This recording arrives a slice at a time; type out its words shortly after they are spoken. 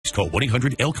Call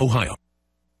 1-800-ELK-OHIO.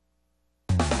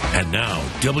 And now,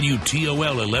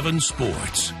 WTOL 11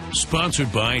 Sports,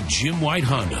 sponsored by Jim White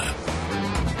Honda.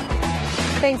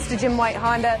 Thanks to Jim White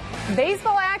Honda.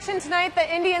 Baseball action tonight.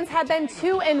 The Indians have been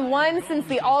 2-1 since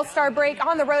the All-Star break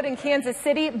on the road in Kansas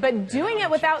City, but doing it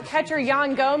without catcher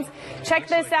Yan Gomes. Check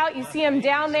this out. You see him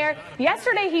down there.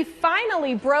 Yesterday, he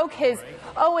finally broke his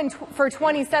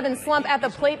 0-for-27 slump at the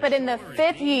plate, but in the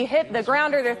fifth, he hit the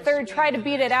grounder. The third tried to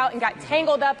beat it out and got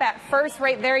tangled up at first.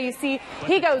 Right there, you see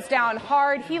he goes down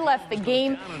hard. He left the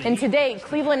game, and today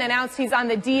Cleveland announced he's on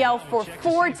the DL for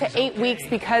 4 to 8 weeks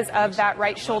because of that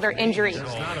right shoulder injury.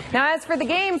 Now, as for the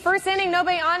game, first inning,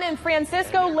 nobody on, and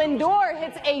Francisco Lindor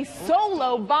hits a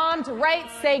solo bomb to right.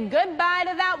 Say goodbye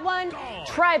to that one.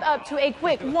 Tribe up to a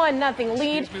quick 1-0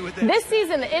 lead. This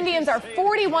season, the Indians are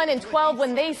 41-12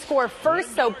 when they score first.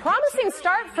 So promising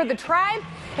start for the Tribe,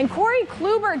 and Corey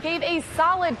Kluber gave a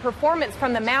solid performance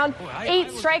from the mound. 8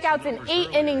 strikeouts in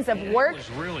 8 innings of work,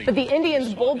 but the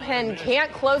Indians bullpen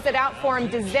can't close it out for him.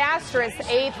 Disastrous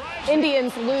 8th.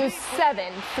 Indians lose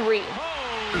 7-3.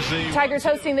 Tigers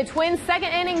hosting the Twins.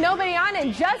 Second inning, nobody on,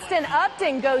 and Justin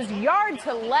Upton goes yard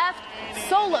to left.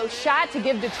 Solo shot to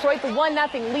give Detroit the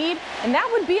 1-0 lead, and that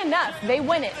would be enough. They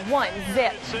win it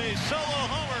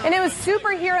 1-0. And it was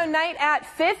superhero night at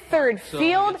Fifth Third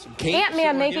Field.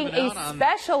 Ant-Man making a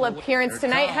special appearance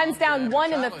tonight. Hands down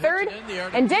 1 in the third.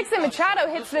 And Dixon Machado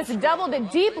hits this double to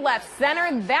deep left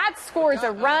center. That scores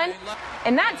a run.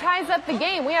 And that ties up the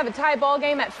game. We have a tie ball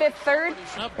game at Fifth Third.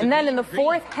 And then in the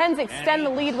fourth, Hens extend the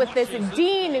lead with this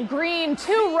Dean Green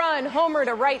 2-run homer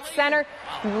to right center.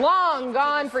 Long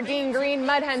gone for Dean Green.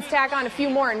 Mud Hens tack on a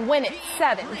few more and win it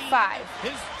 7-5.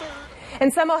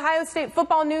 And some Ohio State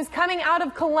football news coming out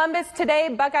of Columbus today.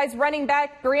 Buckeyes running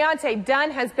back Briante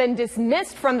Dunn has been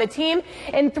dismissed from the team.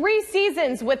 In 3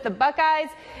 seasons with the Buckeyes,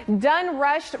 Dunn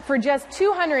rushed for just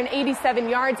 287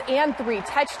 yards and 3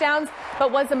 touchdowns,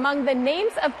 but was among the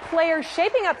names of players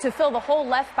shaping up to fill the hole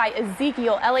left by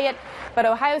Ezekiel Elliott. But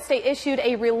Ohio State issued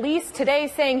a release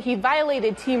today saying he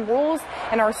violated team rules,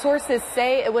 and our sources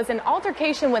say it was an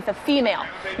altercation with a female.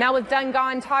 Now with Dunn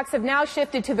gone, talks have now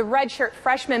shifted to the redshirt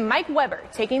freshman Mike Weber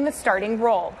taking the starting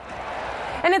role.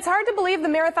 And it's hard to believe the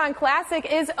Marathon Classic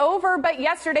is over, but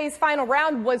yesterday's final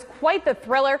round was quite the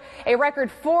thriller. A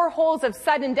record 4 holes of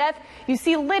sudden death. You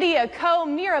see Lydia Ko,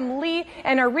 Miriam Lee,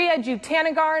 and Aria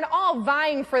Jutanagarn all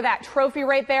vying for that trophy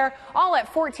right there, all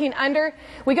at 14 under.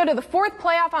 We go to the 4th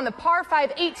playoff on the par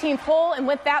 5 18th hole, and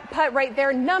with that putt right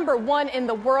there, number 1 in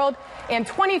the world and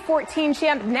 2014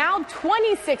 champ, now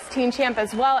 2016 champ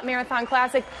as well at Marathon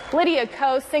Classic. Lydia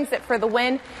Ko sinks it for the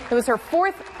win. It was her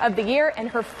 4th of the year and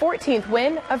her 14th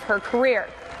win of her career.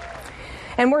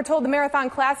 And we're told the Marathon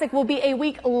Classic will be a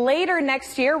week later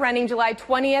next year, running July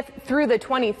 20th through the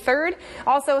 23rd.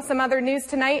 Also, some other news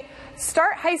tonight.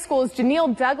 Start High School's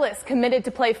Janelle Douglas committed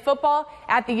to play football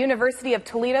at the University of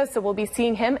Toledo, so we'll be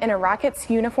seeing him in a Rockets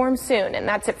uniform soon. And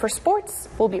that's it for sports.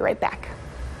 We'll be right back.